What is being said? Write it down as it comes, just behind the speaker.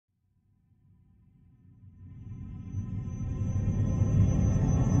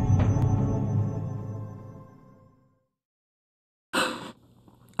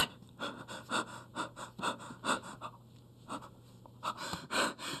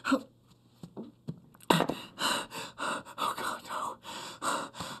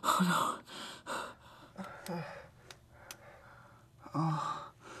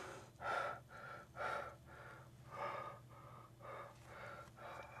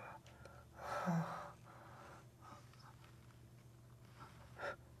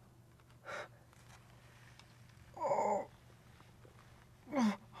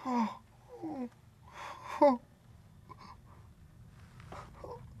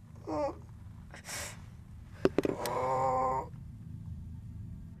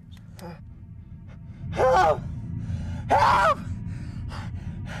Help!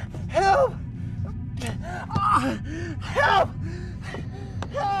 Help! Help! Help!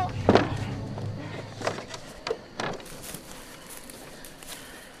 Help!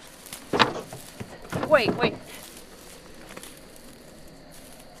 Wait.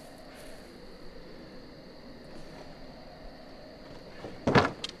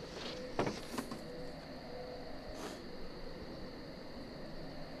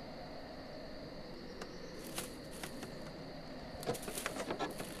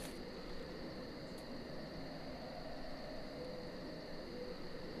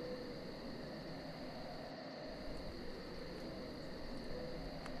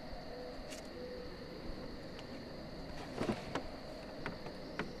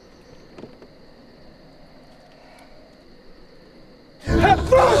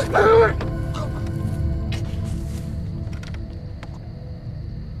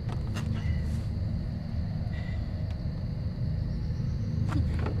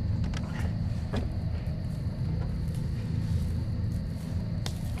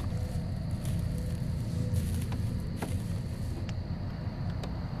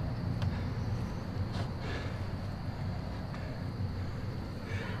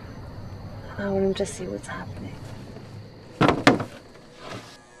 I want him to see what's happening.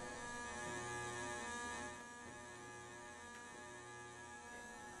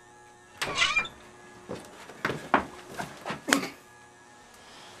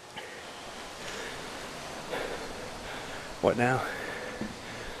 What now?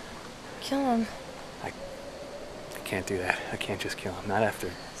 Kill him. I can't do that. I can't just kill him. Not after.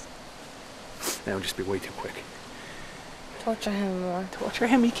 That would just be way too quick. Torture him more. Torture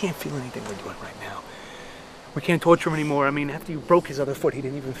him? He can't feel anything we're doing right now. We can't torture him anymore. I mean, after you broke his other foot, he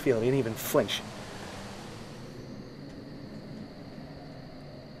didn't even feel it. He didn't even flinch.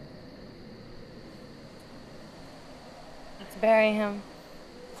 Let's bury him.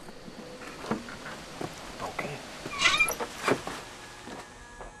 Okay.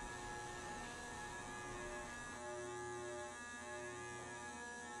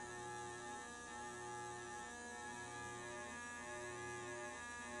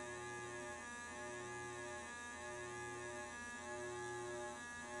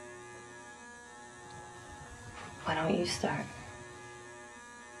 Why don't you start?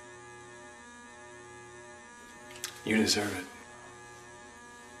 You deserve it.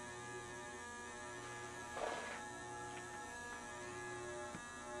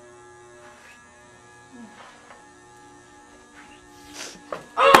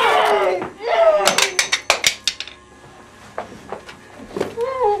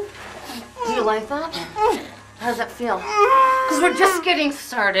 Do you like that? How does that feel? Because we're just getting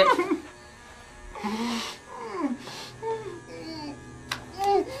started.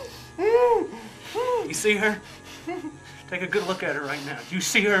 You see her? Take a good look at her right now. Do you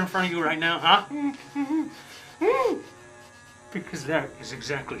see her in front of you right now, huh? Because that is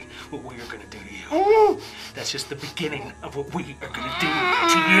exactly what we are going to do to you. That's just the beginning of what we are going to do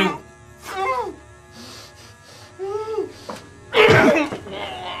to you.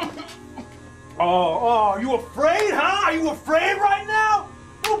 Oh, you afraid, huh? Are you afraid right now?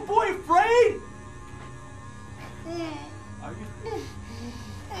 Little boy afraid? Are you?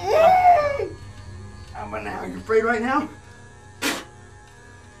 How about now? Are you afraid right now?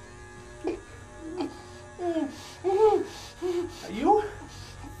 Are you?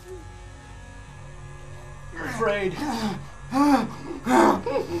 You're afraid.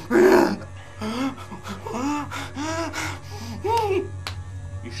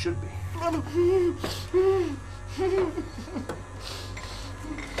 You should be.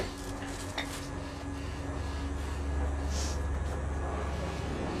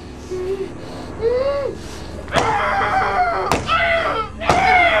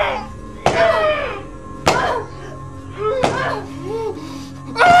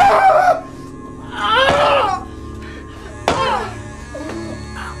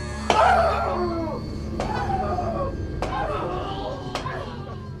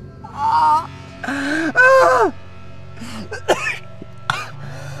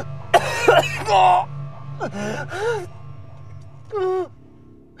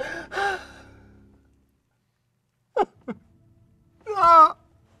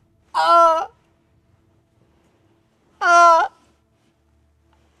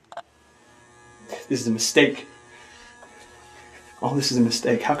 This is a mistake. All this is a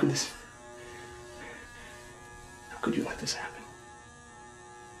mistake. How could you let this happen?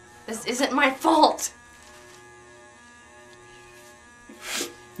 This isn't my fault.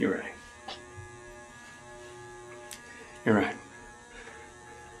 You're right. You're right.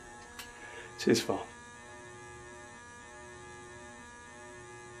 It's his fault.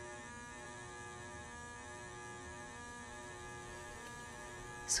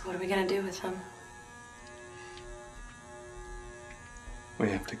 So what are we gonna do with him? We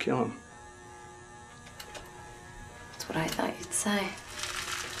have to kill him. That's what I thought you'd say.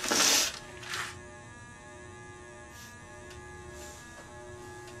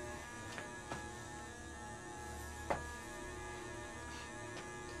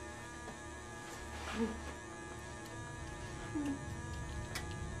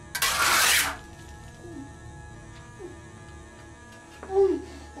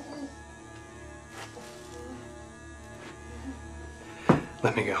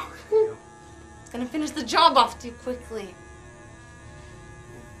 Let me go. Gonna finish the job off too quickly.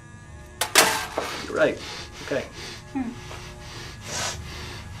 You're right. Okay. I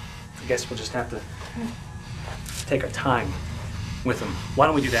guess we'll just have to take our time with him. Why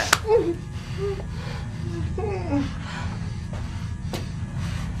don't we do that?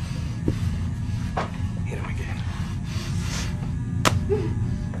 Hit him again.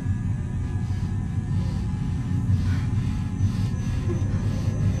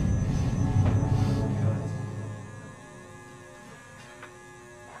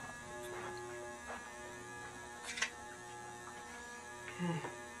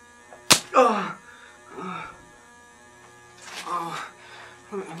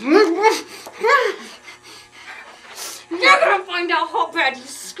 You're gonna find out how bad you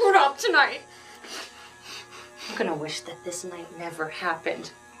screwed up tonight. I'm gonna wish that this night never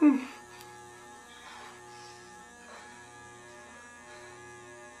happened.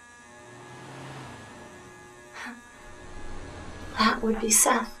 That would be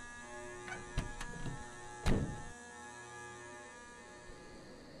Seth.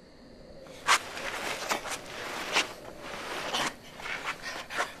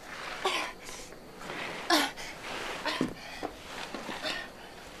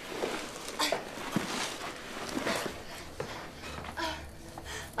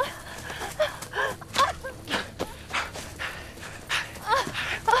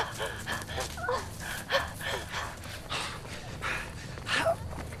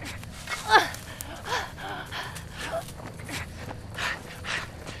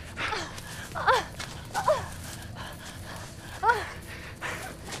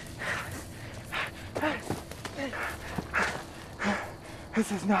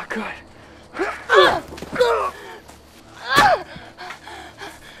 This is not good.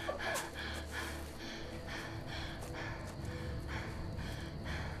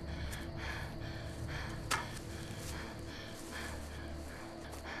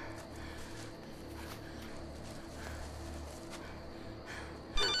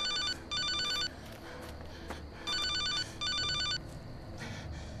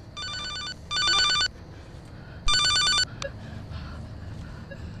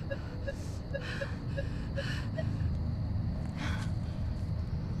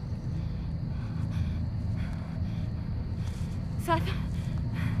 Seth,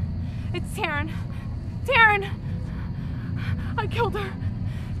 it's Taryn. Taryn! I killed her.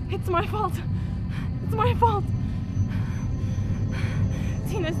 It's my fault. It's my fault.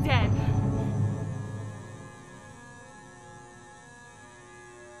 Tina's dead.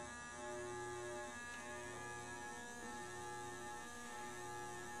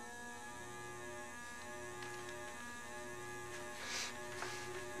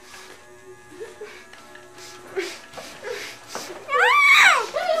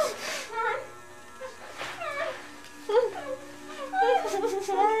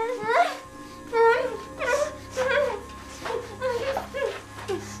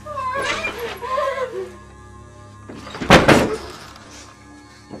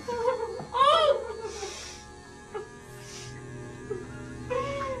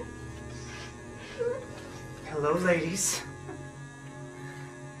 Hello, ladies.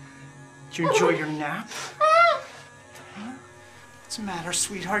 Did you enjoy your nap? Huh? What's the matter,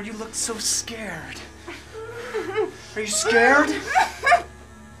 sweetheart? You look so scared. Are you scared?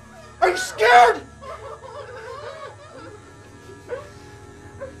 Are you scared?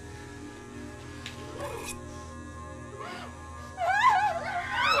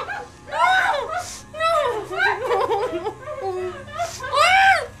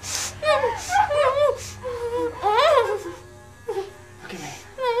 Look at me.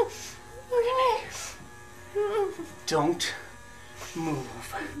 Look at me. Don't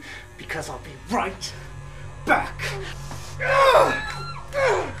move, because I'll be right back.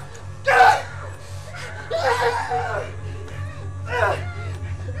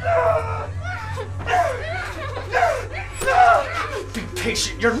 Be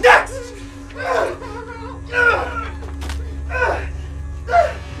patient, you're next!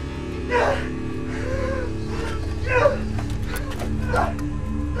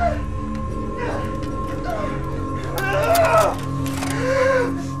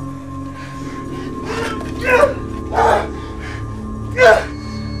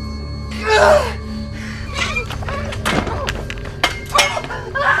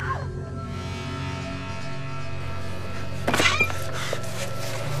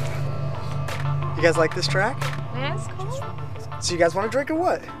 You guys like this track? Yeah, it's cool. So you guys want to drink or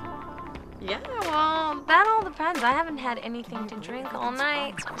what? Yeah, well, that all depends. I haven't had anything to drink all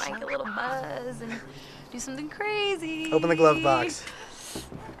night, so I might get a little buzz and do something crazy. Open the glove box.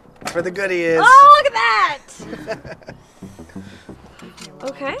 That's where the goodie is. Oh, look at that!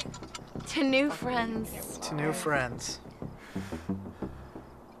 Okay. To new friends. To new friends.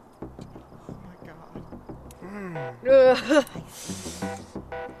 Ugh.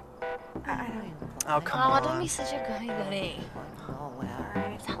 Oh, come Oh, on. don't be such a goody-goody. Oh, well,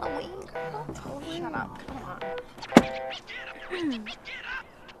 alright. It's Halloween, girl. Totally. Shut up. Come on.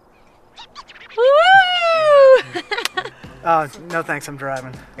 Woo! Oh, no thanks, I'm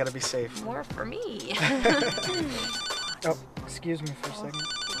driving. Gotta be safe. More for me. Oh, excuse me for a second.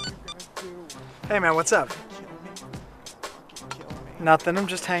 Hey man, what's up? Nothing, I'm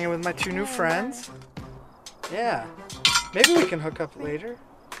just hanging with my two new friends. Yeah. Maybe we can hook up later.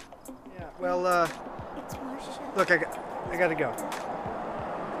 Yeah, well, look, I gotta go.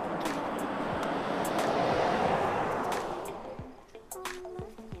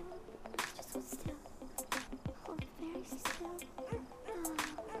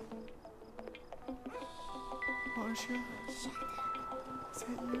 Marcia? Is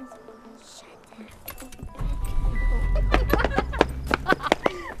that you?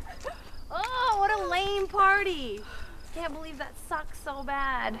 Oh, what a lame party. Can't believe that sucks so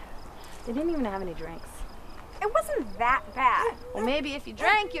bad. They didn't even have any drinks. It wasn't that bad. Well, maybe if you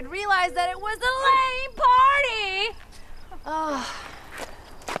drank, you'd realize that it was a lame party. Oh.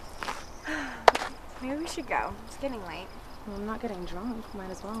 Maybe we should go. It's getting late. Well, I'm not getting drunk. Might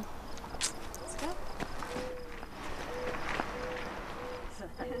as well. Let's go.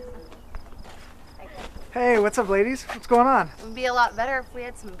 Hey, what's up, ladies? What's going on? It would be a lot better if we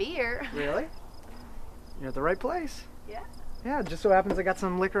had some beer. Really? You're at the right place. Yeah? Yeah, just so happens I got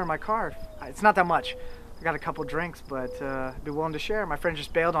some liquor in my car. It's not that much. I got a couple drinks, but I'd be willing to share. My friend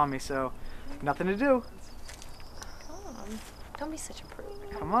just bailed on me, so nothing to do. Don't be such a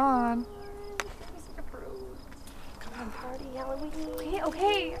prude. Come on. Come on, party, Halloween.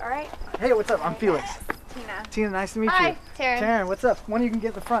 Okay, all right. Hey, what's up? I'm Felix. Tina. Tina, nice to meet Hi, you. Taryn. Taryn, what's up? One of you can get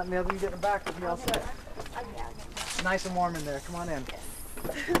in the front and the other can get in the back. We'll be all set. Nice and warm in there. Come on in.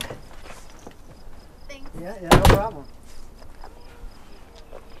 Thanks. Yeah, no problem.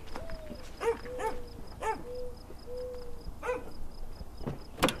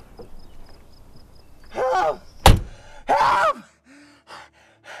 Help! Help!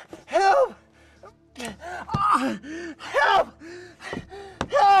 Help! Help!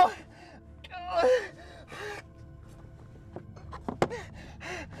 Help!